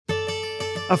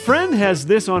A friend has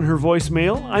this on her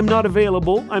voicemail. I'm not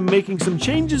available. I'm making some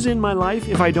changes in my life.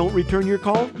 If I don't return your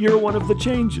call, you're one of the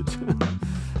changes.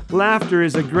 Laughter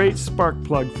is a great spark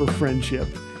plug for friendship.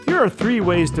 Here are 3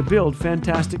 ways to build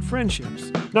fantastic friendships.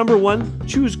 Number 1,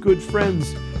 choose good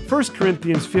friends. 1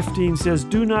 Corinthians 15 says,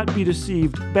 "Do not be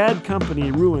deceived. Bad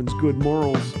company ruins good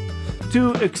morals."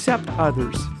 2, accept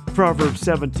others. Proverbs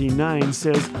 17:9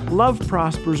 says, "Love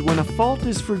prospers when a fault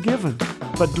is forgiven,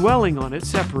 but dwelling on it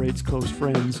separates close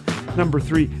friends." Number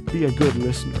 3, be a good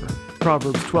listener.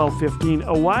 Proverbs 12:15,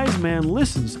 "A wise man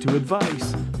listens to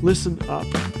advice." Listen up.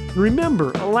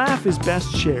 Remember, a laugh is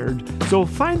best shared, so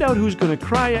find out who's going to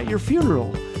cry at your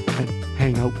funeral and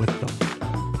hang out with them.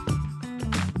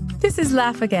 This is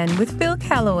Laugh Again with Phil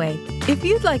Callaway. If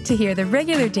you'd like to hear the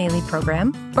regular daily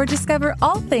program or discover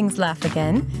all things Laugh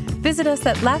Again, visit us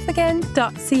at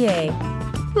laughagain.ca.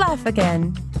 Laugh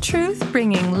Again, truth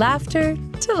bringing laughter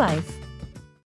to life.